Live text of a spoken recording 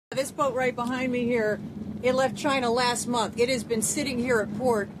this boat right behind me here, it left China last month. It has been sitting here at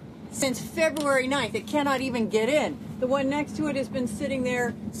port since February 9th. It cannot even get in. The one next to it has been sitting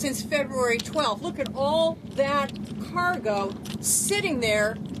there since February 12th. Look at all that cargo sitting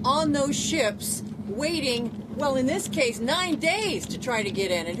there on those ships, waiting, well, in this case, 9 days to try to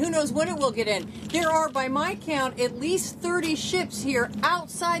get in, and who knows when it will get in. There are, by my count, at least 30 ships here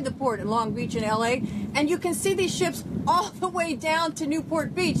outside the port in Long Beach and LA, and you can see these ships all the way down to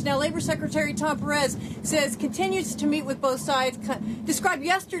Newport Beach. Now, Labor Secretary Tom Perez says continues to meet with both sides, described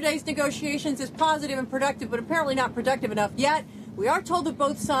yesterday's negotiations as positive and productive, but apparently not productive enough yet. We are told that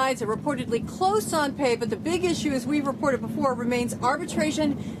both sides are reportedly close on pay, but the big issue, as we've reported before, remains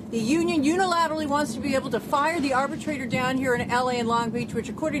arbitration. The union unilaterally wants to be able to fire the arbitrator down here in LA and Long Beach, which,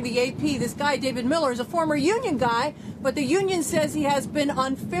 according to the AP, this guy, David Miller, is a former union guy, but the union says he has been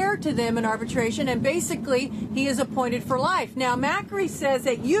unfair to them in arbitration, and basically he is appointed for life. Now, Macri says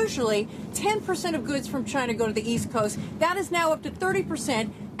that usually 10% of goods from China go to the East Coast. That is now up to 30%.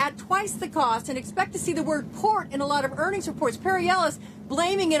 At twice the cost, and expect to see the word port in a lot of earnings reports. Perry Ellis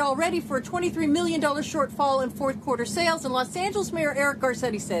blaming it already for a $23 million shortfall in fourth quarter sales. And Los Angeles Mayor Eric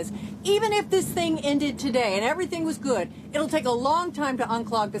Garcetti says, even if this thing ended today and everything was good, it'll take a long time to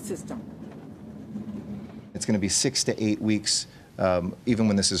unclog the system. It's going to be 6 to 8 weeks, even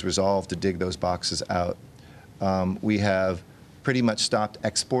when this is resolved, to dig those boxes out. We have pretty much stopped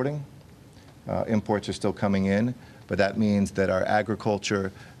exporting. Imports are still coming in. But that means that our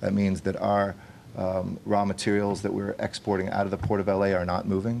agriculture, that means that our raw materials that we're exporting out of the Port of LA are not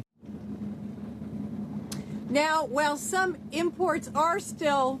moving. Now, while some imports are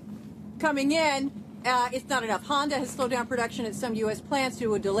still coming in, it's not enough. Honda has slowed down production at some U.S. plants due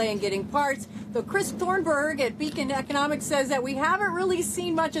to a delay in getting parts. Though Chris Thornburg at Beacon Economics says that we haven't really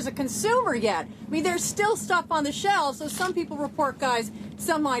seen much as a consumer yet. I mean, there's still stuff on the shelves, so some people report, guys,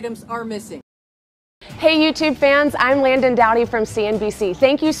 some items are missing. Hey YouTube fans, I'm Landon Dowdy from CNBC.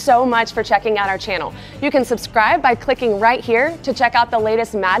 Thank you so much for checking out our channel. You can subscribe by clicking right here to check out the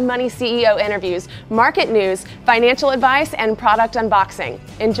latest Mad Money CEO interviews, market news, financial advice, and product unboxing.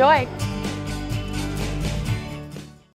 Enjoy!